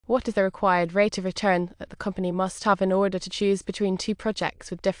What is the required rate of return that the company must have in order to choose between two projects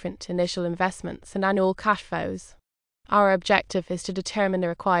with different initial investments and annual cash flows? Our objective is to determine the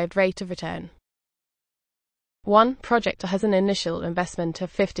required rate of return. One project has an initial investment of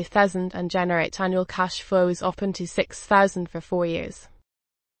 50,000 and generates annual cash flows up to 6,000 for 4 years.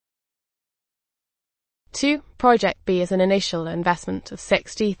 2. Project B has an initial investment of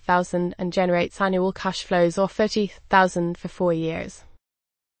 60,000 and generates annual cash flows of 30,000 for 4 years.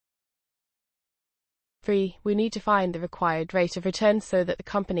 3. We need to find the required rate of return so that the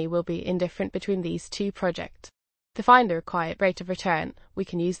company will be indifferent between these two projects. To find the required rate of return, we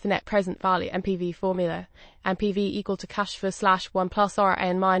can use the net present value NPV formula, NPV equal to cash flow / 1 plus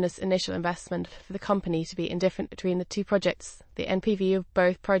Rn minus initial investment. For the company to be indifferent between the two projects, the NPV of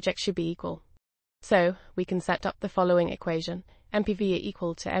both projects should be equal. So, we can set up the following equation. NPV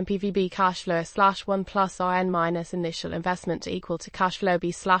equal to NPVB cash flow / 1 plus Rn minus initial investment equal to cash flow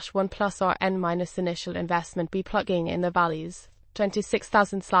B / 1 plus Rn minus initial investment B, plugging in the values.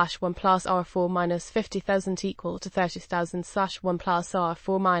 26,000 / 1 plus R4 minus 50,000 equal to 30,000 / 1 plus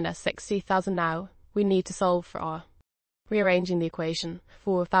R4 minus 60,000. Now, we need to solve for R. Rearranging the equation,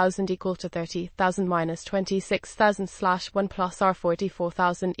 4,000 equal to 30,000 minus 26,000 / 1 plus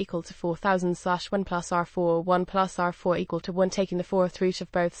R44,000 equal to 4,000 / 1 plus R4, 1 plus R4 equal to 1, taking the fourth root of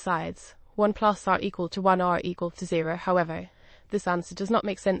both sides. 1 plus R equal to 1, R equal to 0. However, this answer does not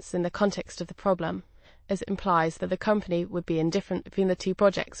make sense in the context of the problem, as it implies that the company would be indifferent between the two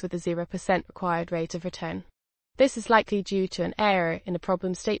projects with a 0% required rate of return. This is likely due to an error in the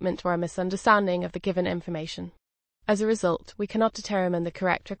problem statement or a misunderstanding of the given information. As a result, we cannot determine the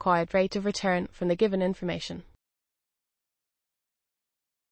correct required rate of return from the given information.